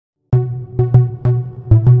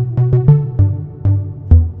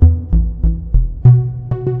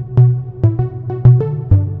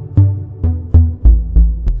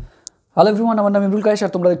Hello everyone, আমার নাম ইমরুল কায়েশ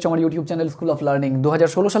আর তোমরা দেখছো আমার YouTube channel school of learning.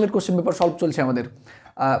 2016 সালের কোশ্চেন পেপার সলভ চলছে আমাদের।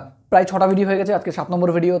 প্রায় 6টা ভিডিও হয়ে গেছে, আজকে 7 নম্বর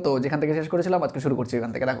ভিডিও। তো যেখান থেকে শেষ করেছিলাম আজকে শুরু করছি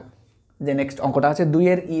এখান থেকে। দেখো যে নেক্সট অঙ্কটা আছে 2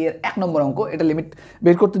 এর ই এর 1 নম্বর অঙ্ক। এটা লিমিট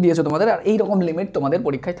বের করতে দিয়েছে তোমাদের, আর এই রকম লিমিট তোমাদের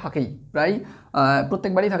পরীক্ষায় থাকেই, প্রায়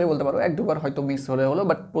প্রত্যেকবারই থাকে বলতে পারো। 1-2 বার হয়তো মিস হলো,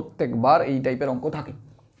 বাট প্রত্যেকবার এই টাইপের অঙ্ক থাকে।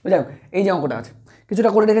 যাই হোক, এই যে অঙ্কটা আছে কিছুটা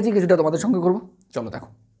করে রেখেছি, কিছুটা তোমাদের সঙ্গে করবো। চলো দেখো,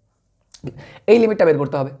 এই লিমিটটা বের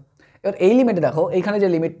করতে হবে। এবার এই লিমিটে দেখো এইখানে যে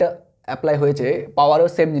লিমিটটা অ্যাপ্লাই হয়েছে, পাওয়ারও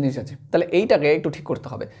সেম জিনিস আছে, তাহলে এইটাকে একটু ঠিক করতে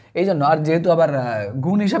হবে। এই জন্য, আর যেহেতু আবার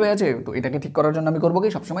গুণ হিসাবে আছে, তো এটাকে ঠিক করার জন্য আমি করবো কি,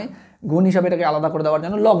 সবসময় গুণ হিসাবে এটাকে আলাদা করে দেওয়ার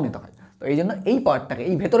জন্য লগ নিতে হয়। তো এই জন্য এই পার্টটাকে,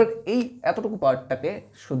 এই ভেতরের এই এতটুকু পার্টটাকে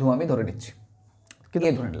শুধু আমি ধরে নিচ্ছি, কিন্তু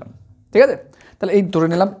এ ধরে নিলাম, ঠিক আছে? তাহলে এই ধরে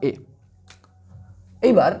নিলাম এ।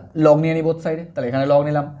 এইবার লগ নিয়ে নিই বোথ সাইডে, তাহলে এখানে লগ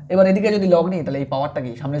নিলাম। এবার এদিকে যদি লগ নিই তাহলে এই পাওয়ারটা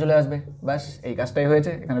কি সামনে চলে আসবে, ব্যাস এই কাজটাই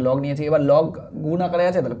হয়েছে। এখানে লগ নিয়েছি, এবার লগ গুণ আকারে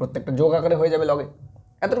আছে, তাহলে প্রত্যেকটা যোগ আকারে হয়ে যাবে লগে।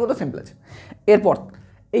 এতটুকু তো সিম্পল আছে। এরপর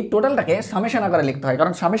এই টোটালটাকে সামেশন আকারে লিখতে হয়,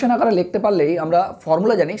 কারণ সামেশন আকারে লিখতে পারলেই আমরা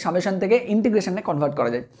ফর্মুলা জানি সামেশন থেকে ইন্টিগ্রেশনে কনভার্ট করা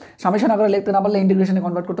যায়। সামেশন আকারে লিখতে না পারলে ইন্টিগ্রেশনে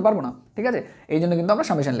কনভার্ট করতে পারবো না, ঠিক আছে? এই জন্য কিন্তু আমরা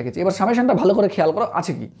সামেশন লিখেছি। এবার সামেশনটা ভালো করে খেয়াল করো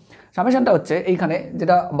আছে কি। সামেশনটা হচ্ছে এইখানে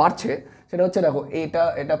যেটা বাড়ছে সেটা হচ্ছে, দেখো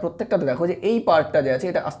এটা প্রত্যেকটাতে দেখো যে এই পার্টটা যে আছে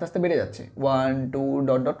এটা আস্তে আস্তে বেড়ে যাচ্ছে, 1 2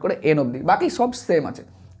 ডট ডট করে এন অবধি, বাকি সব সেম আছে।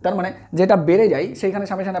 তার মানে যেটা বেড়ে যায় সেইখানে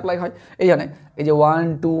সামেশন অ্যাপ্লাই হয়। এইখানে এই যে 1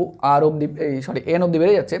 2 আর অবধি, এন অবধি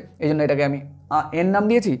বেড়ে যাচ্ছে, এই জন্য এটাকে আমি এন নাম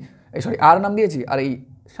দিয়েছি, আর নাম দিয়েছি, আর এই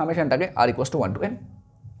সামেশনটাকে আর ইকুয়ালস টু 1 to n।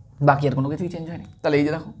 বাকি আর কোনো কিছুই চেঞ্জ হয়নি। তাহলে এই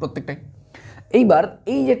যে দেখো প্রত্যেকটাই। এইবার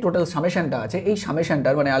এই যে টোটাল সামেশনটা আছে, এই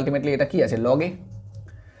সামেশনটার মানে আলটিমেটলি এটা কি আছে, লগ এ।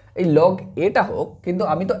 এই লগ এটা হোক, কিন্তু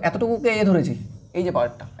আমি তো এতটুকুকে এ ধরেছি, এই যে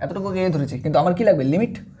পার্টটা এতটুকুকে এ ধরেছি, কিন্তু আমার কি লাগবে,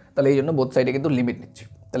 লিমিট। তাহলে এই জন্য বোথ সাইডে কিন্তু লিমিট নিচ্ছি।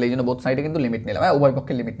 তাহলে এই জন্য বোথ সাইডে কিন্তু লিমিট নিলাম, উভয়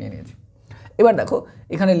পক্ষে লিমিট নিয়ে নিয়েছি। এবার দেখো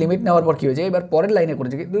এখানে লিমিট নেওয়ার পর কী হয়েছে, এবার পরের লাইনে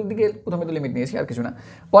করেছি, দুদিকে প্রথমে তো লিমিট নিয়েছি আর কিছু না।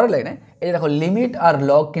 পরের লাইনে এই যে দেখো লিমিট আর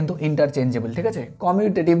লগ কিন্তু ইন্টারচেঞ্জেবল, ঠিক আছে?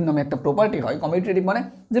 কমিউটেটিভ নামে একটা প্রপার্টি হয়। কমিউটেটিভ মানে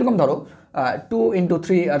যেরকম ধরো 2 into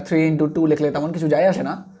 3 আর 3 into 2 লিখলে তেমন কিছু যায় আসে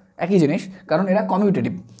না, একই জিনিস, কারণ এরা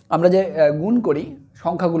কমিউটেটিভ। আমরা যে গুণ করি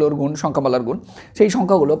সংখ্যাগুলোর গুণ, সংখ্যামালার গুণ, সেই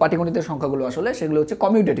সংখ্যাগুলো পাটিগণিতের সংখ্যাগুলো আসলে সেগুলো হচ্ছে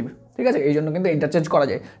কমিউটেটিভ, ঠিক আছে? এই জন্য কিন্তু ইন্টারচেঞ্জ করা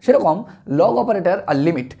যায়। সেরকম লগ অপারেটর আর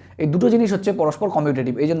লিমিট, এই দুটো জিনিস হচ্ছে পরস্পর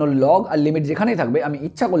কমিউটেটিভ। এই জন্য লগ আর লিমিট যেখানেই থাকবে, আমি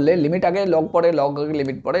ইচ্ছা করলে লিমিট আগে লগ পরে, লগ আগে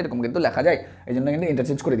লিমিট পরে, এরকম কিন্তু লেখা যায়। এই জন্য কিন্তু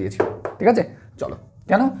ইন্টারচেঞ্জ করে দিয়েছি, ঠিক আছে? চলো,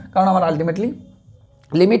 কেন? কারণ আমার আলটিমেটলি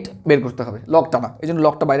লিমিট বের করতে হবে, লগটা না। এই জন্য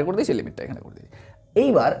লগটা বাইরে করে দিয়েছি, লিমিটটা এখানে করে দিয়েছি।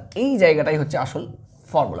 এইবার এই জায়গাটাই হচ্ছে আসল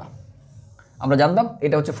ফর্মুলা। আমরা জানতাম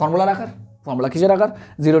এটা হচ্ছে ফর্মুলার আকার। ফর্মুলা কিসের আকার?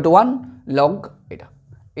 0 to 1 লগ এটা,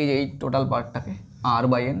 এই যে এই total পার্টটাকে R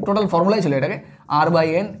by N, total ফর্মুলাই ছিল এটাকে আর বাই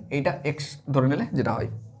এন, এইটা এক্স ধরে নিলে যেটা হয়।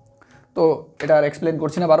 তো এটা আর এক্সপ্লেন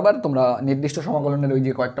করছি না বারবার, তোমরা নির্দিষ্ট সমাকলনের ওই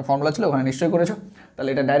যে কয়েকটা ফর্মুলা ছিল ওখানে নিশ্চয়ই করেছো। তাহলে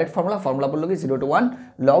এটা ডাইরেক্ট ফর্মুলা বললো কি 0 to 1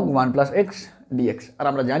 log 1 plus x dx. আর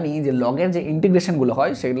আমরা জানি যে লগের যে ইন্টিগ্রেশনগুলো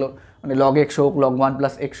হয় সেগুলো মানে লগ এক্স হোক, লগ 1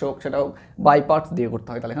 প্লাস এক্স হোক, সেটাও বাই পার্টস দিয়ে করতে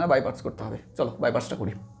হয়। তাহলে এখানে বাই পার্টস করতে হবে। চলো বাই পার্টসটা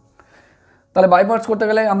করি। তাহলে বাই পার্টস করতে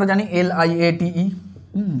গেলে আমরা জানি LIATE,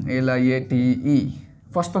 LIATE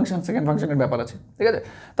first function second ফাংশনের ব্যাপার আছে, ঠিক আছে?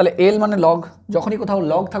 তাহলে এল মানে লগ, যখনই কোথাও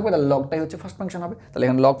লগ থাকবে তাহলে লগটাই হচ্ছে ফার্স্ট ফাংশন হবে। তাহলে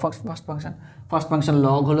এখানে লগ ফার্স্ট ফাংশন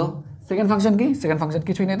লগ হলো। সেকেন্ড ফাংশন কি? সেকেন্ড ফাংশন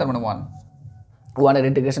কিছুই নেই, তার মানে 1 এর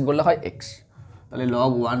ইন্টিগ্রেশন করলে হয় এক্স। তাহলে লগ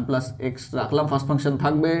 1 প্লাস এক্স রাখলাম, ফার্স্ট ফাংশন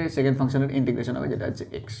থাকবে, সেকেন্ড ফাংশনের ইন্টিগ্রেশন হবে যেটা হচ্ছে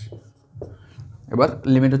এক্স। এবার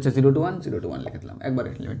লিমিট হচ্ছে 0 to 1 লিখে দিলাম, একবারে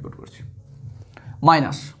লিমিট পুট করছি,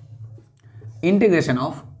 মাইনাস ইন্টিগ্রেশন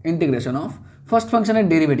অফ ফার্স্ট ফাংশনের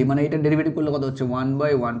ডেরিভেটিভ, মানে এটা ডেরিভেটিভ করলে কত হচ্ছে 1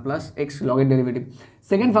 by 1 প্লাস এক্স লগের ডেরিভেটিভ।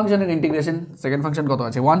 সেকেন্ড ফাংশনের ইন্টিগ্রেশন, সেকেন্ড ফাংশন কত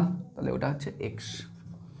আছে 1, তাহলে ওটা হচ্ছে এক্স,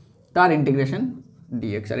 তার ইন্টিগ্রেশন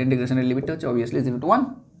ডিএক্স। আর ইন্টিগ্রেশনের লিমিটটা হচ্ছে অবভিয়াসলি 0 to 1।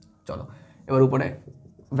 চলো এবার উপরে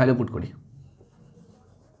ভ্যালু পুট করি।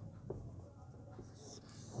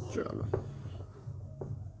 চলো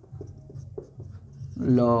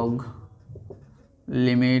log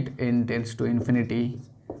limit n tends to infinity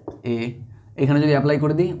এ, এখানে যদি অ্যাপ্লাই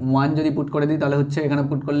করে দিই 1 যদি পুট করে দিই তাহলে হচ্ছে এখানে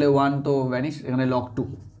পুট করলে 1 তো ভ্যানিশ, এখানে লগ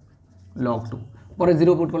 2 পরে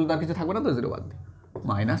 0 পুট করলে তার কিছু থাকবে না, তো 0 বাদ দিই,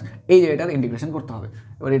 মাইনাস এই যে এটার ইন্টিগ্রেশন করতে হবে।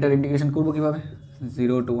 এবার এটার ইন্টিগ্রেশন করবো কীভাবে?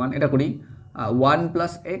 0 to 1 এটা করি, 1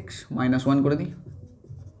 প্লাস এক্স মাইনাস 1 করে দিই,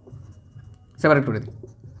 সেপারেট করে দিই,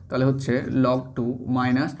 তাহলে হচ্ছে লগ 2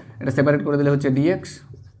 মাইনাস এটা সেপারেট করে দিলে হচ্ছে ডিএক্স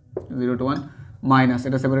 0 to 1 মাইনাস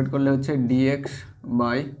এটা সেপারেট করলে হচ্ছে ডিএক্স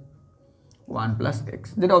বাই 1 প্লাস এক্স,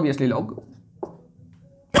 যেটা অবভিয়াসলি লগ,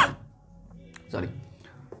 সরি।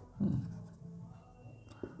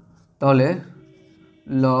 তাহলে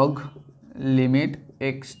log limit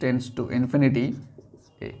x tends to infinity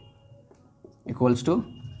A equals to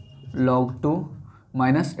log 2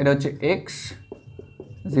 minus এটা হচ্ছে x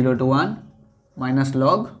 0 to 1 minus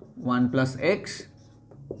log 1 plus x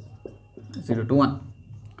 0 to 1।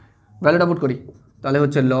 ভ্যালুটা পুট করি, তাহলে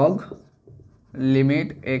হচ্ছে log limit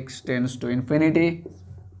x tends to infinity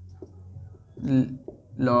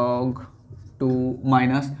log 2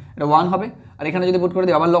 minus এটা 1 হবে, আর এখানে যদি পুট করে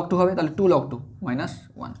দিই আবার log 2 হবে, তাহলে 2 log 2 মাইনাস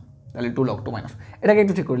 1, তাহলে 2 log 2 মাইনাস। এটাকে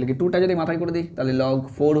একটু ঠিক করে লিখি, 2টা যদি মাথায় করে দিই তাহলে log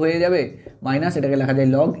 4 হয়ে যাবে, মাইনাস এটাকে লেখা যায়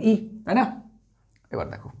log e, তাই না? এবার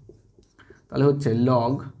দেখো, তাহলে হচ্ছে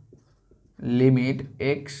log limit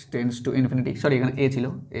x tends to infinity, sorry এখানে এ ছিল,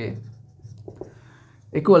 এ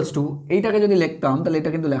ইকুয়ালস টু, এইটাকে যদি লিখতাম তাহলে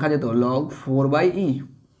এটা কিন্তু লেখা যেত log 4/e,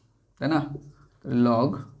 তাই না? log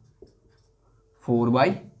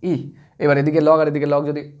 4/e। এবার এদিকে লগ আর এদিকে লগ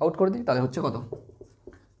যদি আউট করে দিই তাহলে হচ্ছে কত,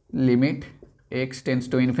 limit x tends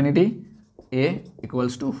to infinity A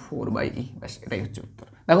equals to 4/e। ব্যাস এটাই হচ্ছে উত্তর।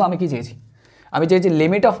 দেখো আমি কি চেয়েছি, আমি চেয়েছি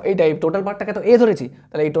লিমিট অফ এইটা, এই টোটাল পার্টটাকে তো এ ধরেছি,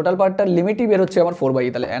 তাহলে এই টোটাল পার্টটার লিমিটই বের হচ্ছে আমার 4/e,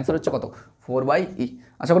 তাহলে অ্যান্সার হচ্ছে কত, 4/e।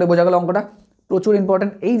 আশা করি বোঝা গেল অঙ্কটা। প্রচুর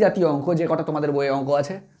ইম্পর্টেন্ট এই জাতীয় অঙ্ক, যে কটা তোমাদের বইয়ে অঙ্ক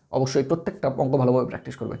আছে অবশ্যই প্রত্যেকটা অঙ্ক ভালোভাবে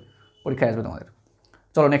প্র্যাকটিস করবে, পরীক্ষায় আসবে তোমাদের।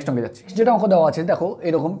 চলো নেক্সট অঙ্কে যাচ্ছি। যেটা অঙ্ক দেওয়া আছে দেখো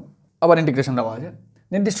এরকম, আবার ইন্টিগ্রেশন দেওয়া আছে,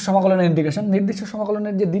 নির্দিষ্ট সমাকলনের ইন্টিগ্রেশন। নির্দিষ্ট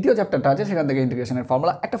সমাকলনের যে দ্বিতীয় চ্যাপ্টারটা আছে সেখান থেকে ইন্টিগ্রেশনের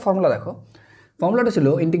ফর্মুলা, একটা ফর্মুলা দেখো, ফর্মুলাটা ছিল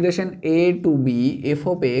integration a two b f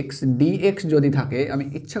of x dx যদি থাকে, আমি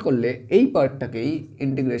ইচ্ছা করলে এই পার্টটাকেই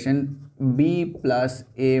integration b plus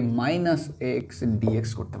a minus x dx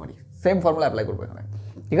করতে পারি। সেম ফর্মুলা অ্যাপ্লাই করবো এখানে,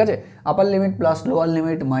 ঠিক আছে? আপার limit plus lower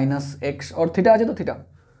limit minus x, ওর থিটা আছে তো থিটা,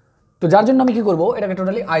 তো যার জন্য আমি কী করবো, এটাকে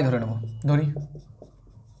টোটালি আই ধরে নেবো, ধরি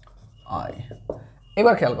আই।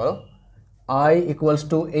 এবার খেয়াল করো, আই ইকুয়ালস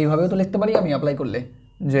টু এইভাবেও তো লিখতে পারি আমি অ্যাপ্লাই করলে,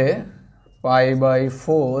 যে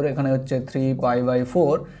π/4 এখানে হচ্ছে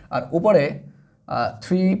 3π/4, আর উপরে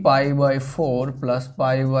 3π/4 প্লাস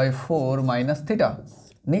π/4 মাইনাস থিটা,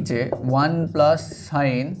 নিচে 1 plus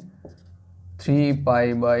sign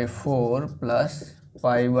 3π/4 plus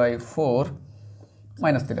π/4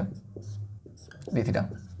 minus theta D theta,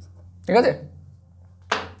 ঠিক আছে?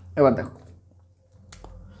 এবার দেখো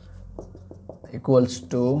ইকুয়ালস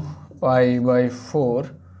টু π/4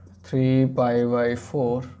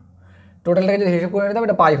 3π/4, টোটালটাকে যদি হিসাব করে নিতাম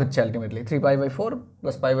এটা পাই হচ্ছে আলটিমেটলি 3π/4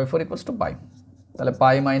 প্লাস π/4 ইকুয়ালস টু পাই, তাহলে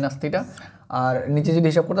পাই মাইনাস থিটা, আর নিচে যদি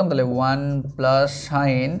হিসাব করতাম তাহলে 1 plus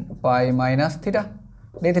sine pi minus theta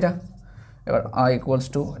D theta. এবার আই ইকুয়ালস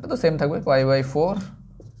টু, এটা তো সেম থাকবে π/4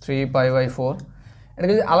 3π/4,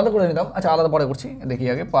 এটাকে যদি আলাদা করে নিতাম, আচ্ছা আলাদা পরে করছি, দেখি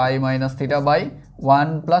আগে, পাই minus theta by 1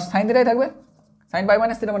 plus sign থিটাই থাকবে, সাইন পাই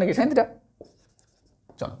মাইনাস থিটা মানে কি সাইন থিটা।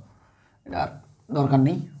 চলো এটা আর দরকার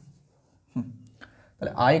নেই,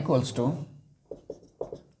 তাহলে আই ইকুয়ালস টু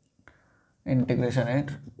ইন্টিগ্রেশনের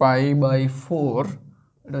π/4,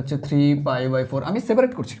 এটা হচ্ছে 3π/4, আমি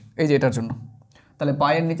সেপারেট করছি এই যে এটার জন্য, তাহলে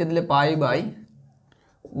পায়ের নিচে দিলে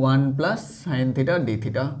π/1 plus sine theta D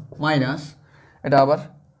theta minus এটা আবার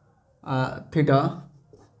theta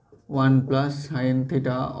 1 plus sine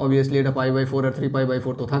theta, obviously এটা π/4 আর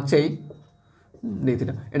 3π/4 তো থাকছেই ডি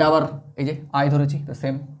থিটা, এটা আবার এই যে আই ধরেছি, তো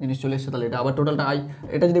সেম জিনিস চলে এসছে, তাহলে এটা আবার টোটালটা আই,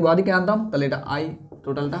 এটা যদি বাদিকে আনতাম তাহলে এটা আই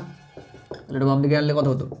টোটালটা, তাহলে এটা বাম দিকে আনলে কত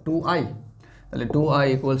হতো 2i, তাহলে 2i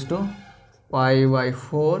ইকুয়ালস টু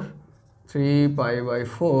π/4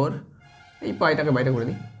 3π/4, এই পাইটাকে বাইরে করে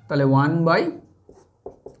দিই, তাহলে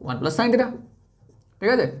 1/1 প্লাস সাইন থিটা, ঠিক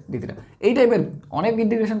আছে ডি থিটা। এই টাইপের অনেক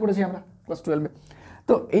ইন্টিগ্রেশন করেছি আমরা ক্লাস 12-এ,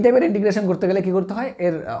 তো এই টাইপের ইন্টিগ্রেশন করতে গেলে কী করতে হয়,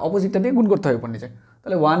 এর অপোজিটটা দিয়ে গুণ করতে হয় উপর নিচে,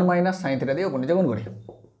 তাহলে 1 মাইনাস সাইন থিটা দিয়ে উপর নিচে গুণ করি,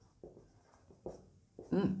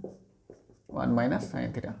 1 minus sine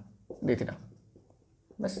theta D theta,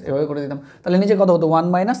 ব্যাস এভাবে করে দিতাম, তাহলে নিচে কত হতো 1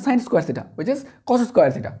 minus sine square theta which is cos square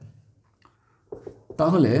theta,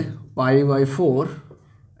 তাহলে π/4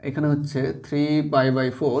 এখানে হচ্ছে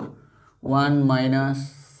 3π/4 1 মাইনাস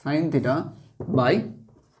সাইন থিটা বাই,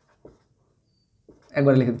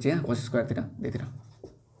 একবারে লিখে দিচ্ছি cos square theta D theta,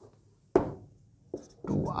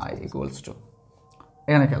 2i equals to,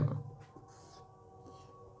 এখানে খেয়াল করো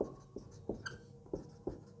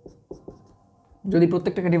যদি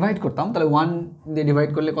প্রত্যেকটাকে ডিভাইড করতাম তাহলে 1 দিয়ে ডিভাইড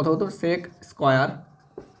করলে কত হতো sec square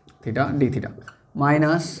theta D theta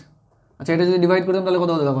minus, আচ্ছা এটা যদি ডিভাইড করতাম তাহলে কত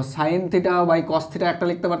হতো দেখো sine theta by cos theta একটা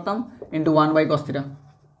লিখতে পারতাম ইন্টু 1/cos থিটা,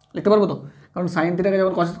 লিখতে পারবো তো, কারণ সাইন থিটাকে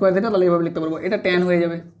যখন কস স্কোয়ার থিটা তাহলে এইভাবে লিখতে পারবো, এটা ট্যান হয়ে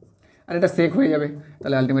যাবে আর এটা সেক হয়ে যাবে,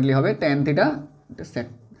 তাহলে আলটিমেটলি হবে ট্যান থিটা এটা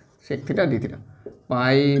sec theta D theta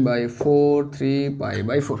π/4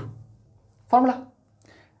 3π/4, formula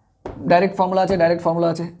direct formula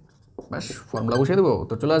আছে, ব্যাস ফর্মুলা বসিয়ে দেবো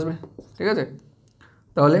তো চলে আসবে, ঠিক আছে?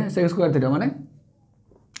 তাহলে সেক স্কোয়ার থিটা মানে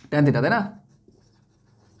ট্যান থিটা, তাই না,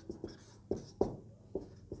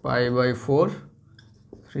 π/4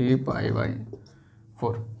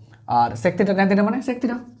 3π/4, আর সেক থিটা ট্যান থিটা মানে সেক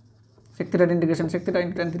থিটার integration sec theta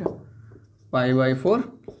into tan theta, π/4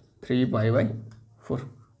 3π/4।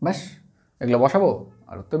 ব্যাস, এগুলো বসাবো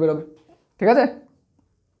আর উত্তর বেরোবে। ঠিক আছে,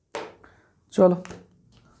 চলো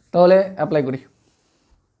তাহলে অ্যাপ্লাই করি।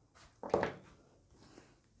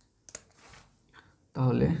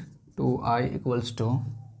 তাহলে 2i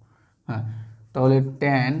 = হ্যাঁ, তাহলে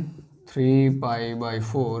tan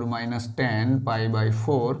 3π/4 minus tan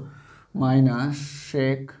π/4 minus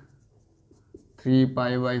sec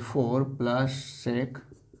 3π/4 plus sec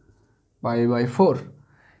π/4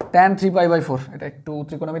 tan 3π/4। এটা একটু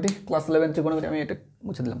ত্রিকোণমিতি, ক্লাস 11 ত্রিকোণমিতি, আমি এটা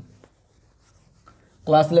মুছে দিলাম।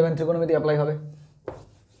 ক্লাস 11 ত্রিকোণমিতি অ্যাপ্লাই হবে।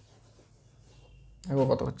 দেখো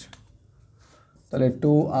কত হচ্ছে। তাহলে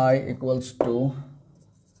 2i =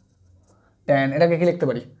 tan, এটাকে কি লিখতে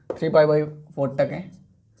পারি, 3π/4টাকে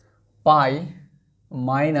পাই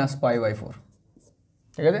মাইনাস π/4।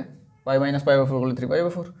 ঠিক আছে, পাই মাইনাস π/4 বলে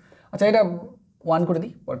 3π/4। আচ্ছা, এটা 1 করে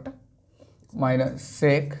দিই পরটা, মাইনাস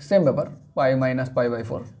সেক, সেম ব্যাপার, পাই মাইনাস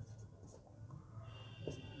π/4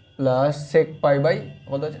 প্লাস সেক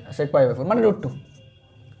কত আছে, সেক π/4 মানে √2,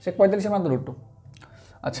 সেক 45 মানে √2।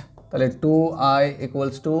 আচ্ছা, তাহলে 2i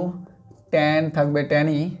 = tan থাকবে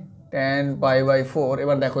tan-ই, tan π/4।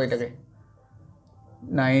 এবার দেখো এটাকে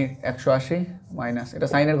 180 মাইনাস, এটা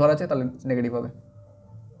সাইনের ঘর আছে তাহলে নেগেটিভ হবে,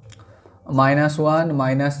 -1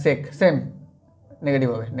 মাইনাস সেক, সেম নেগেটিভ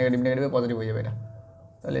হবে, নেগেটিভে পজিটিভ হয়ে যাবে এটা।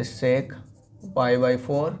 তাহলে সেক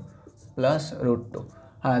π/4 প্লাস √2।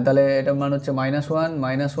 হ্যাঁ, তাহলে এটা মান হচ্ছে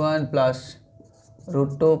 -1 plus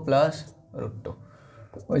 √2 plus √2,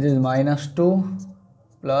 which is -2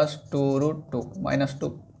 plus 2√2 -2,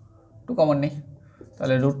 2 common নেই,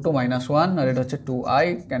 তাহলে √2 -1, আর এটা হচ্ছে 2i,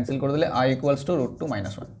 ক্যান্সেল করে দিলে i = √2 -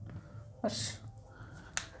 1। বাস,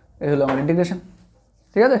 এই হলো আমার ইন্টিগ্রেশন।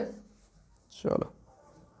 ঠিক আছে, চলো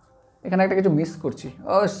এখানে একটা কিছু মিস করছি,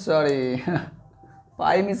 ও সরি,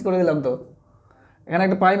 পাই মিস করে দিলাম তো, এখানে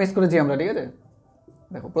একটা পাই মিস করেছি আমরা। ঠিক আছে,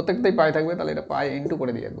 দেখো প্রত্যেকটাই পাই থাকবে, তাহলে এটা পাই ইন্টু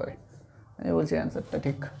করে দিই একবারে। আমি বলছি অ্যান্সারটা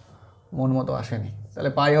ঠিক মন মতো আসেনি,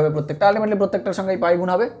 তাহলে পাই হবে প্রত্যেকটা, আলটিমেটলি প্রত্যেকটার সঙ্গে পাই গুণ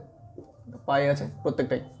হবে, পাই আছে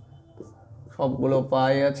প্রত্যেকটাই, সবগুলো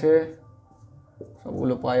পাই আছে,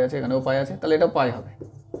 এখানেও পাই আছে, তাহলে এটাও পাই হবে।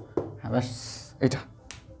 হ্যাঁ ব্যাস, এটা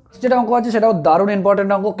যেটা অঙ্ক আছে সেটাও দারুণ ইম্পর্টেন্ট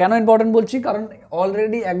অঙ্ক। কেন ইম্পর্টেন্ট বলছি, কারণ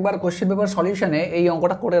অলরেডি একবার কোশ্চেন পেপার সলিউশনে এই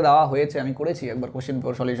অঙ্কটা করে দেওয়া হয়েছে, আমি করেছি একবার কোশ্চেন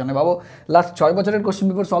পেপার সলিউশনে। ভাবো, লাস্ট 6 বছরের কোশ্চেন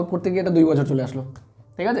পেপার সলভ করতে গিয়ে এটা 2 বছর চলে আসলো।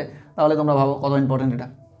 ঠিক আছে, তাহলে তোমরা ভাবো কত ইম্পর্টেন্ট এটা।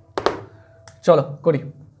 চলো করি।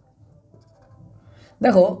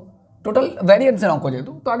 দেখো, টোটাল ভ্যারিয়েন্সের অঙ্ক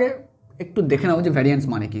যেহেতু, তো আগে একটু দেখে নাও যে ভ্যারিয়েন্স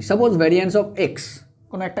মানে কি। সাপোজ ভ্যারিয়েন্স অফ এক্স,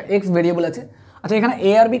 কোনো একটা এক্স ভেরিয়েবল আছে। আচ্ছা, এখানে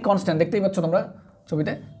এ আর বি কনস্ট্যান্ট, দেখতেই পাচ্ছ তোমরা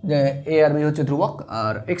ছবিতে যে এ আর বি হচ্ছে ধ্রুবক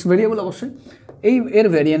আর এক্স ভেরিয়েবল অবশ্যই। এর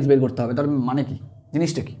ভ্যারিয়েন্স বের করতে হবে, তার মানে কি,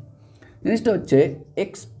 জিনিসটা কি? জিনিসটা হচ্ছে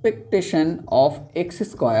expectation of x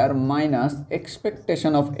square minus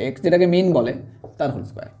expectation of x, যেটাকে মিন বলে, তার whole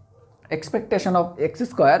square. Expectation of x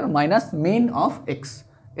square minus mean of x,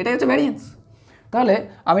 এটাই হচ্ছে ভ্যারিয়েন্স। তাহলে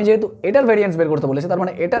আমি যেহেতু এটার ভ্যারিয়েন্স বের করতে বলেছি, তার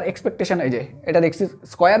মানে এটার এক্সপেকটেশন, এই যে এটার এক্স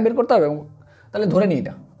স্কোয়ার বের করতে হবে। তাহলে ধরে নিই,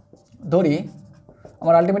 এটা ধরি,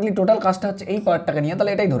 আমার আলটিমেটলি টোটাল কাজটা হচ্ছে এই পার্টটাকে নিয়ে,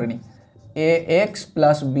 তাহলে এটাই ধরে নিই, এ এক্স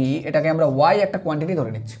প্লাস বি, এটাকে আমরা ওয়াই একটা কোয়ান্টিটি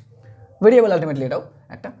ধরে নিচ্ছি, ভেরিয়েবল আলটিমেটলি এটাও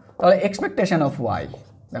একটা। তাহলে এক্সপেকটেশন অফ ওয়াই,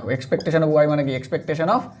 দেখো এক্সপেকটেশন অফ ওয়াই মানে কি, expectation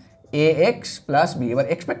of A x plus B. এবার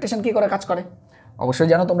এক্সপেকটেশন কী করে কাজ করে অবশ্যই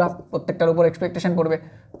জানো তোমরা, প্রত্যেকটার উপর এক্সপেকটেশন করবে।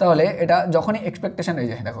 তাহলে এটা যখনই এক্সপেকটেশন, এই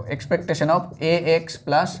যে দেখো expectation of A x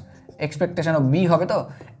plus expectation of B হবে, তো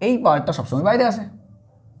এই পার্টটা সবসময় বাইরে আসে,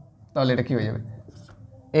 তাহলে এটা কী হয়ে যাবে,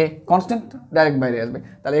 এ কনস্ট্যান্ট ডাইরেক্ট বাইরে আসবে।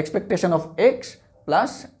 তাহলে expectation of x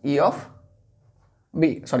plus E of B,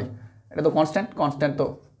 sorry এটা তো কনস্ট্যান্ট তো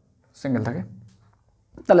সিঙ্গেল থাকে,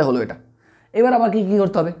 তাহলে হলো এটা। এবার আবার কী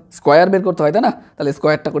করতে হবে, স্কোয়ার বের করতে হয়, তাই না? তাহলে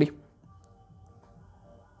স্কোয়ারটা করি,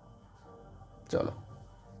 চলো।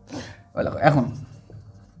 এখন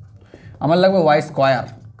আমার লাগবে ওয়াই স্কোয়ার,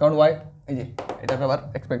 কারণ ওয়াই, এই যে এটাকে আবার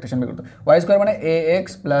এক্সপেকটেশন বের করতে, ওয়াই স্কোয়ার মানে এ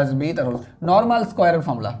এক্স প্লাস বি, তার হলো নর্মাল স্কোয়ারের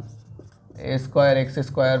ফর্মুলা, এ square x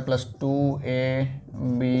square plus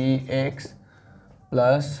 2ab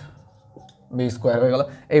plus B square হয়ে গেল।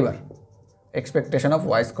 এইবার expectation of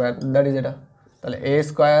Y square, that is এটা। তাহলে এ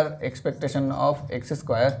square expectation of x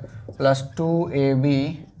square plus 2ab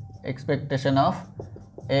expectation of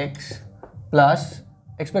x plus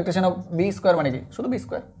expectation of B square মানে কি, শুধু B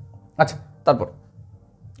square. আচ্ছা, তারপর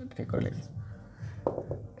ঠিক করে লিখি।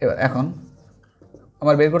 এবার এখন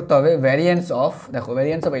আমার বের করতে হবে ভ্যারিয়েন্স অফ, দেখো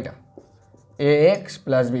ভ্যারিয়েন্স অফ এটা এ এক্স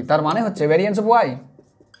প্লাস বি, তার মানে হচ্ছে ভ্যারিয়েন্স অফ ওয়াই,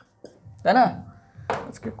 তাই না?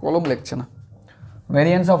 আজকে কলম লিখছে না,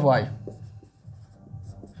 ভ্যারিয়েন্স অফ ওয়াই।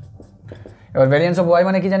 এবার ভ্যারিয়েন্স অফ ওয়াই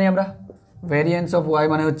মানে কি জানি আমরা, ভ্যারিয়েন্স অফ ওয়াই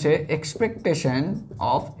মানে হচ্ছে expectation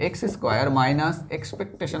of x square minus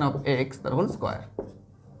expectation of x তার হোল স্কোয়ার।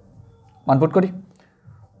 মান পুট করি,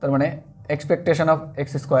 তার মানে এক্সপেকটেশন অফ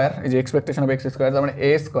এক্স স্কোয়ার, এই যে এক্সপেকটেশন অফ এক্স স্কোয়ার, তার মানে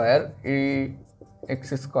এ square E x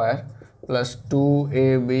square plus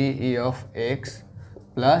 2ab E of x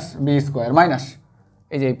plus B square minus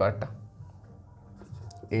এই যে এই পার্টটা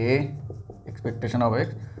এ expectation of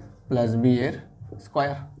x plus B এর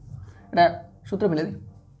স্কোয়ার। এটা সূত্র মিলে দিই,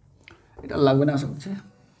 এটা লাগবে না আশা করছি।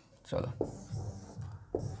 চলো,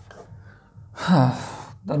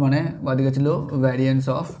 তার মানে বাদিকে ছিল variance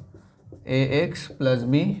of A x plus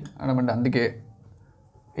B, আর আমার ডান দিকে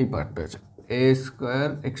এই পার্টটা আছে এ square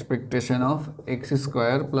expectation of x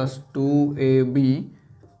square plus 2ab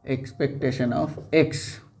expectation of x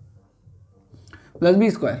plus B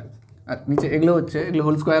square, আর নিচে এগুলো হচ্ছে এগুলো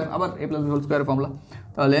হোল স্কোয়ার, আবার এ plus B whole square formula.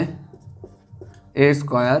 তাহলে এ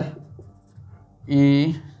স্কোয়ার ই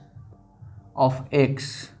অফ এক্স,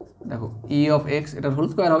 দেখো ই অফ এক্স এটার হোল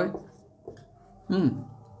স্কোয়ার হবে,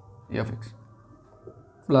 ই of x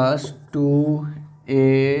plus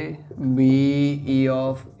 2ab E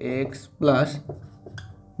of x plus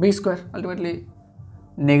B square. Ultimately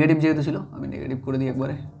negative যেহেতু ছিল আমি নেগেটিভ করে দিই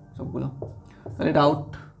একবারে সবগুলো, তাহলে এটা আউট,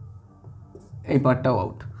 এই পার্টটাও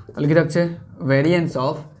আউট। তাহলে কি থাকছে variance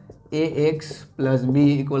of A x plus B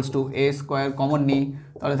equals to A square common নিই,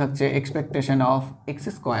 তাহলে থাকছে expectation of x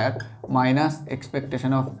square minus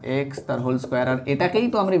expectation of x তার হোল স্কোয়ার, আর এটাকেই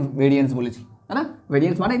তো আমরা ভেরিয়েন্স বলেছি, তাই না?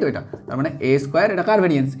 ভেরিয়েন্স মানেই তো এটা, তার মানে এ স্কোয়ার এটা কার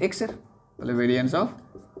ভেরিয়েন্স, এক্সের, তাহলে ভেরিয়েন্স অফ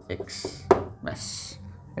এক্স, ব্যাস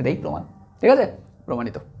এটাই প্রমাণ। ঠিক আছে,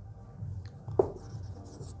 প্রমাণিত।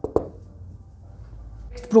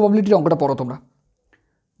 প্রবাবিলিটির অঙ্কটা পড়ো তোমরা,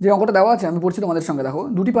 যে অঙ্কটা দেওয়া আছে আমি পড়ছি তোমাদের সঙ্গে। দেখো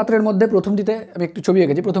দুটি পাত্রের মধ্যে প্রথমটিতে আমি একটু ছবি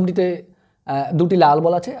এঁকেছি, প্রথমটিতে দুটি লাল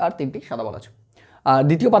বল আছে আর 3টি সাদা বল আছে, আর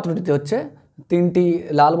দ্বিতীয় পাত্রটিতে হচ্ছে 3টি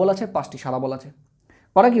লাল বল আছে 5টি সাদা বল আছে।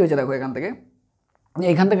 পরে কী হয়েছে দেখো, এখান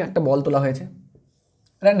থেকে একটা বল তোলা হয়েছে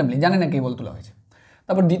র্যান্ডমলি, জানি না কি বল তোলা হয়েছে,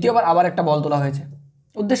 তারপর দ্বিতীয়বার আবার একটা বল তোলা হয়েছে,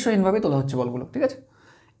 উদ্দেশ্যহীনভাবে তোলা হচ্ছে বলগুলো, ঠিক আছে।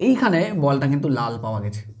 এইখানে বলটা কিন্তু লাল পাওয়া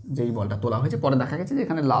গেছে, যেই বলটা তোলা হয়েছে পরে দেখা গেছে যে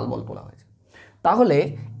এখানে লাল বল তোলা হয়েছে। তাহলে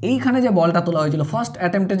এইখানে যে বলটা তোলা হয়েছিল ফার্স্ট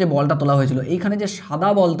অ্যাটেম্পটে, যে বলটা তোলা হয়েছিল, এইখানে যে সাদা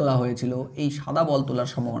বল তোলা হয়েছিল, এই সাদা বল তোলার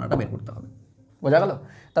সম্ভাবনাটা বের করতে হবে। বোঝা গেল?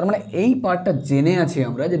 তার মানে এই পার্টটা জেনে আছি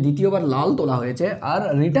আমরা যে দ্বিতীয়বার লাল তোলা হয়েছে, আর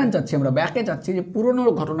রিটার্ন চাচ্ছি আমরা, ব্যাকে চাচ্ছি যে পুরনো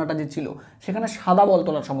ঘটনাটা যে ছিল সেখানে সাদা বল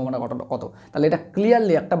তোলার সম্ভাবনা কত। তাহলে এটা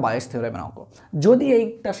ক্লিয়ারলি একটা বায়াস থিওরেমের অঙ্ক। যদি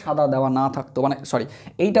এইটা সাদা দেওয়া না থাকতো, মানে সরি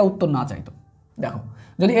এইটা উত্তর না চাইতো, দেখো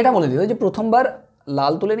যদি এটা বলে দিত যে প্রথমবার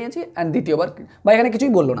লাল তুলে নিয়েছি অ্যান্ড দ্বিতীয়বার, বা এখানে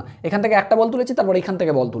কিছুই বললো না, এখান থেকে একটা বল তুলেছি তারপর এইখান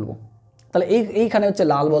থেকে বল তুলবো, তাহলে এইখানে হচ্ছে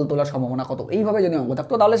লাল বল তোলার সম্ভাবনা কত, এইভাবে যদি অঙ্ক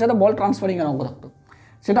থাকতো তাহলে সেটা বল ট্রান্সফারিংয়ের অঙ্ক থাকতো,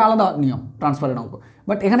 সেটা আলাদা নিয়ম ট্রান্সফারের অঙ্ক।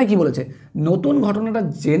 বাট এখানে কি বলেছে, নতুন ঘটনাটা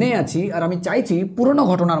জেনে আছি আর আমি চাইছি পুরনো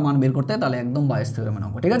ঘটনার মান বের করতে, তাহলে একদম বায়াস থিওরেমের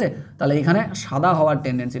অঙ্ক। ঠিক আছে, তাহলে এখানে সাদা হওয়ার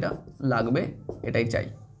টেন্ডেন্সিটা লাগবে, এটাই চাই।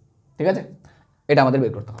 ঠিক আছে, এটা আমাদের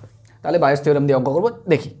বের করতে হবে। তাহলে বায়াস থিওরেম দিয়ে অঙ্ক করবো।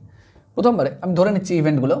 দেখি প্রথমবারে আমি ধরে নিচ্ছি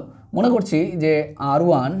ইভেন্টগুলো, মনে করছি যে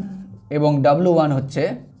R1 এবং W1 হচ্ছে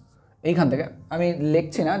এইখান থেকে, আমি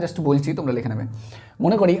লিখছি না জাস্ট বলছি তোমরা লিখে নেবে।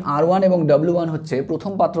 মনে করি R1 এবং W1 হচ্ছে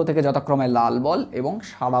প্রথম পাত্র থেকে যথাক্রমে লাল বল এবং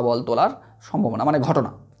সাদা বল তোলার সম্ভাবনা, মানে ঘটনা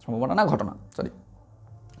সরি।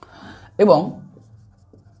 এবং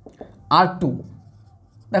R2,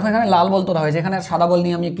 দেখো এখানে লাল বল তোলা হয়েছে, এখানে সাদা বল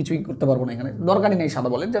নিয়ে আমি কিছুই করতে পারবো না, এখানে দরকারই নেই সাদা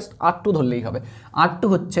বলের, জাস্ট R2 ধরলেই হবে। R2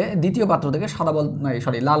 হচ্ছে দ্বিতীয় পাত্র থেকে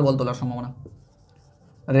লাল বল তোলার সম্ভাবনা,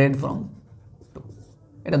 রেড ফ্রম 2,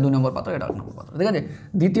 এটা 2 নম্বর পাত্র, এটা 1 নম্বর পাত্র। ঠিক আছে,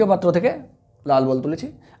 দ্বিতীয় পাত্র থেকে লাল বল তুলেছি,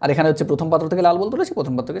 আর এখানে হচ্ছে প্রথম পাত্র থেকে লাল বল তুলেছি,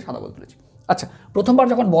 প্রথম পাত্র থেকে সাদা বল তুলেছি। আচ্ছা, প্রথমবার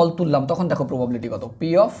যখন বল তুললাম তখন দেখো প্রবাবিলিটি কত, P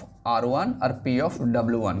of R1 R P of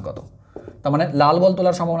W1 কত, তার মানে লাল বল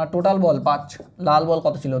তোলার সম্ভাবনা, টোটাল বল 5, লাল বল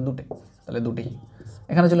কত ছিল 2টে, তাহলে 2টি,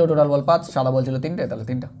 এখানে ছিল টোটাল বল 5, সাদা বল ছিল 3টে, তাহলে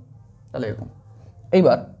 3টা, তাহলে এরকম।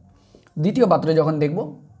 এইবার দ্বিতীয় পাত্রে যখন দেখব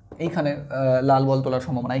এইখানে লাল বল তোলার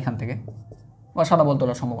সম্ভাবনা এইখান থেকে, বা সাদা বল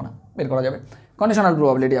তোলার সম্ভাবনা বের করা যাবে, কন্ডিশনাল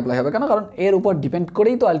প্রবাবিলিটি অ্যাপ্লাই হবে। কেন? কারণ এর উপর ডিপেন্ড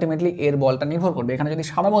করেই তো আলটিমেটলি এর বলটা নির্ভর করবে। এখানে যদি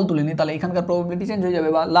সাদা বল তুলে নিই তাহলে এখানকার প্রবাবিলিটি চেঞ্জ হয়ে যাবে,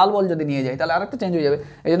 বা লাল বল যদি নিয়ে যাই তাহলে আরেকটা চেঞ্জ হয়ে যাবে,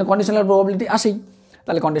 এই জন্য কন্ডিশনাল প্রবাবিলিটি আসেই।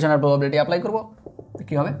 তাহলে কন্ডিশনাল প্রবাবিলিটি অ্যাপ্লাই করবো,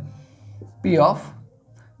 কী হবে, পি অফ,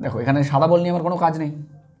 দেখো এখানে সাদা বল নিয়ে আমার কোনো কাজ নেই,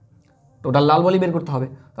 টোটাল লাল বলই বের করতে হবে,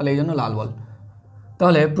 তাহলে এই জন্য লাল বল।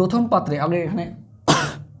 তাহলে প্রথম পাত্রে আগে এখানে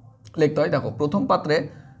লিখতে হয়, দেখো প্রথম পাত্রে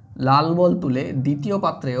লাল বল তুলে দ্বিতীয়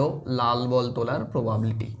পাত্রেও লাল বল তোলার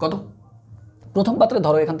প্রবাবিলিটি কত। প্রথম পাত্রে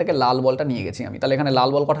ধরো এখান থেকে লাল বলটা নিয়ে গেছি আমি, তাহলে এখানে লাল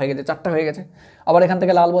বল কত হয়ে গেছে, 4টা হয়ে গেছে। আবার এখান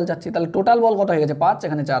থেকে লাল বল চাচ্ছি, তাহলে টোটাল বল কত হয়ে গেছে 5,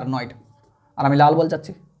 এখানে 4, 9টা, আর আমি লাল বল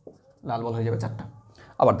চাচ্ছি, লাল বল হয়ে যাবে 4টা।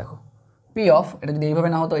 আবার দেখো পি অফ, এটা যদি এইভাবে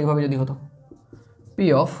না হতো, এইভাবে যদি হতো, পি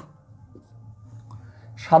অফ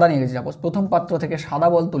সাদা নিয়ে গেছি, সাপোজ প্রথম পাত্র থেকে সাদা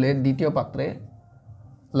বল তুলে দ্বিতীয় পাত্রে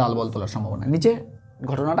লাল বল তোলার সম্ভাবনা, নিচে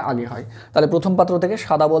ঘটনাটা আগে হয়। তাহলে প্রথম পাত্র থেকে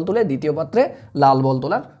সাদা বল তুলে দ্বিতীয় পাত্রে লাল বল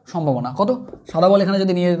তোলার সম্ভাবনা কত? সাদা বল এখানে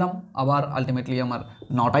যদি নিয়ে যেতাম আবার আলটিমেটলি আমার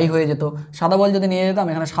 9টাই হয়ে যেত। সাদা বল যদি নিয়ে যেতাম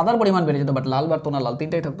এখানে সাদার পরিমাণ বেড়ে যেত, বাট লাল বাড়তো না, লাল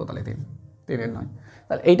 3টাই থাকতো, তাহলে 3 9।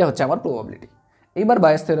 তাহলে এইটা হচ্ছে আমার প্রবাবিলিটি। এইবার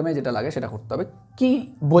বায়াস থিওরেমে যেটা লাগে সেটা করতে হবে। কি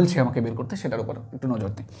বলছে আমাকে বের করতে সেটার উপর একটু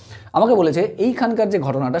নজর দিই। আমাকে বলেছে এইখানকার যে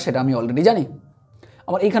ঘটনাটা সেটা আমি অলরেডি জানি,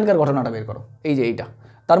 আমার এইখানকার ঘটনাটা বের করো, এই যে এইটা।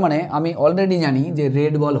 তার মানে আমি অলরেডি জানি যে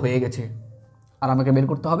রেড বল হয়ে গেছে, আর আমাকে বের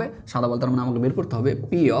করতে হবে সাদা বল। তার মানে আমাকে বের করতে হবে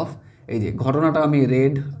পি অফ, এই যে ঘটনাটা আমি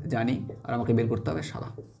রেড জানি আর আমাকে বের করতে হবে সাদা।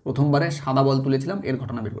 প্রথমবারে সাদা বল তুলেছিলাম, এর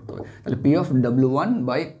ঘটনা বের করতে হবে। তাহলে পি অফ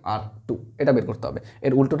W1/R2 এটা বের করতে হবে।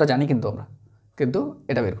 এর উল্টোটা জানি কিন্তু আমরা, কিন্তু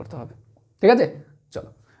এটা বের করতে হবে। ঠিক আছে, চলো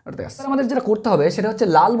ওটাতে আসছে। আমাদের যেটা করতে হবে সেটা হচ্ছে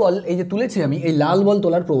লাল বল এই যে তুলেছি আমি, এই লাল বল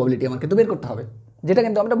তোলার প্রবাবিলিটি আমার কিন্তু বের করতে হবে, যেটা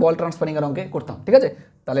কিন্তু আমরা বল ট্রান্সফারিং এর অঙ্কে করতাম। ঠিক আছে,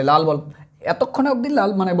 তাহলে লাল বল এতক্ষণে অবধি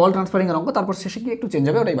লাল মানে বল ট্রান্সফারিং এর অঙ্ক, তারপর শেষে গিয়ে একটু চেঞ্জ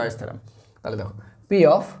হবে, ওটাই বায়াস থিওরেম। তাহলে দেখো পি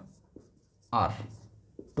অফ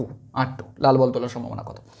R2 লাল বল তোলার সম্ভাবনা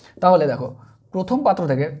কত? তাহলে দেখো প্রথম পাত্র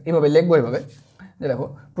থেকে এভাবে লিখবো, এভাবে যে দেখো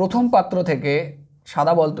প্রথম পাত্র থেকে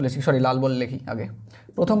সাদা বল তুলেছি, সরি লাল বল লিখি আগে।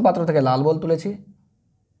 প্রথম পাত্র থেকে লাল বল তুলেছি,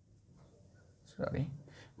 সরি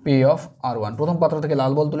পি অফ R1 প্রথম পাত্র থেকে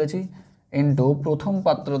লাল বল তুলেছি ইন্টু প্রথম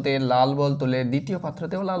পাত্রতে লাল বল তুলে দ্বিতীয়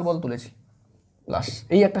পাত্রতেও লাল বল তুলেছি প্লাস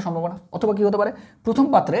এই একটা সম্ভাবনা। অথবা কি হতে পারে, প্রথম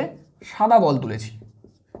পাত্রে সাদা বল তুলেছি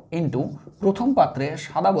ইন্টু প্রথম পাত্রে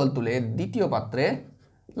সাদা বল তুলে দ্বিতীয় পাত্রে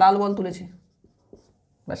লাল বল তুলেছি,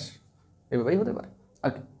 ব্যাস এভাবেই হতে পারে আর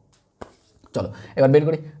কি। চলো এবার বের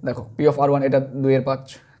করি। দেখো পি অফ R1 এটা 2/5,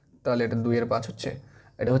 তাহলে এটা 2/5 হচ্ছে,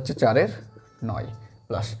 এটা হচ্ছে 4/9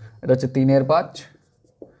 প্লাস এটা হচ্ছে 3/5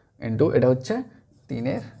 ইন্টু এটা হচ্ছে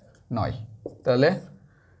 3/9, তাহলে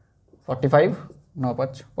 45, 9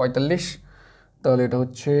 5 45, তাহলে এটা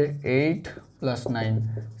হচ্ছে 8 + 9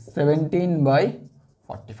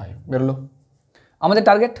 17/45 বেরোলো। আমাদের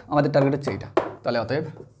টার্গেট হচ্ছে এইটা। তাহলে অতএব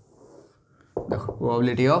দেখো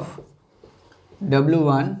probability of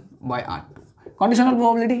W1/R2 conditional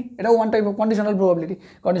probability, এটাও one type of conditional probability.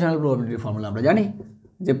 Conditional প্রবাবিলিটির formula আমরা জানি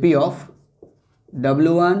যে P of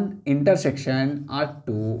W1 intersection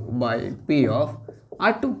R2/P of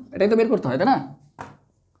R2, এটাই তো বের করতে হয়, তাই না?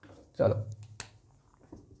 চলো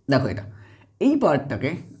দেখো এটা এই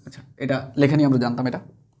পার্টটাকে, আচ্ছা এটা লেখা নিয়ে আমরা জানতাম, এটা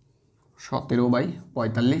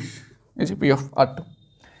 17/45 এই যে পি অফ R2।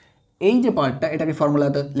 এই যে পার্টটা এটাকে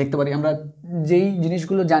ফর্মুলাতে লিখতে পারি আমরা, যেই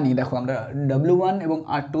জিনিসগুলো জানি। দেখো আমরা W1 এবং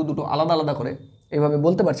R2 দুটো আলাদা আলাদা করে এভাবে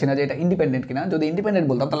বলতে পারছি না যে এটা ইন্ডিপেন্ডেন্ট কিনা। যদি ইন্ডিপেন্ডেন্ট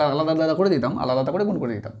বলতাম তাহলে আলাদা আলাদা করে দিতাম, আলাদা আলাদা করে গুণ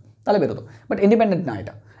করে দিতাম, তাহলে বেরোতো। বাট ইন্ডিপেন্ডেন্ট না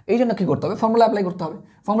এটা, এই জন্য কী করতে হবে, ফর্মুলা অ্যাপ্লাই করতে হবে।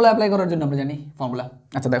 ফর্মুলা অ্যাপ্লাই করার জন্য আমরা জানি ফর্মুলা,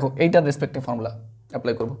 আচ্ছা দেখো এইটার রেসপেক্টে ফর্মুলা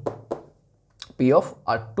অ্যাপ্লাই করবো, পি অফ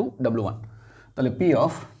R2 W1, তাহলে P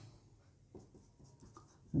of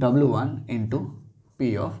W1 into P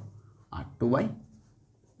of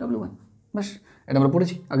R2/W1, ব্যাস এটা আমরা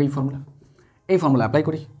পড়েছি আগেই ফর্মুলা। এই ফর্মুলা অ্যাপ্লাই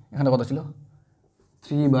করি, এখানে কত ছিল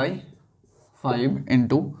 3/5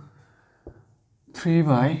 ইন্টু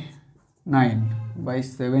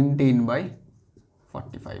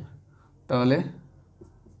 3/9/17/45, তাহলে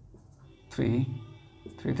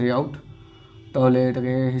 3 আউট, তাহলে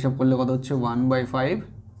এটাকে হিসাব করলে কত হচ্ছে 1/5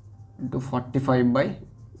 ইন্টু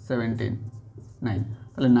 45/17 9,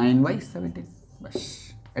 তাহলে 9/17, ব্যাস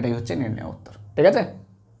এটাই হচ্ছে নির্ণয় উত্তর। ঠিক আছে,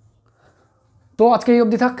 তো আজকে এই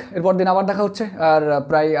অবধি থাক, এরপর দিন আবার দেখা হচ্ছে। আর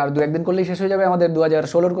প্রায় আর 2-1 দিন করলেই শেষ হয়ে যাবে আমাদের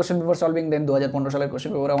 2016 কোশ্চেন পেপার সলভিং, দেন 2015 সালের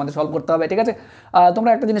কোশ্চেন পেপার আমাদের সলভ করতে হবে। ঠিক আছে, তোমরা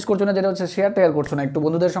একটা জিনিস করছো না, যেটা হচ্ছে শেয়ার করছো না। একটু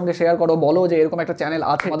বন্ধুদের সঙ্গে শেয়ার করো, বলো যে এরকম একটা চ্যানেল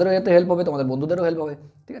আছে, আমাদেরও এতে হেল্প হবে, তোমাদের বন্ধুদেরও হেল্প হবে।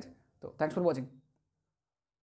 ঠিক আছে, তো থ্যাংকস ফর ওয়াচিং।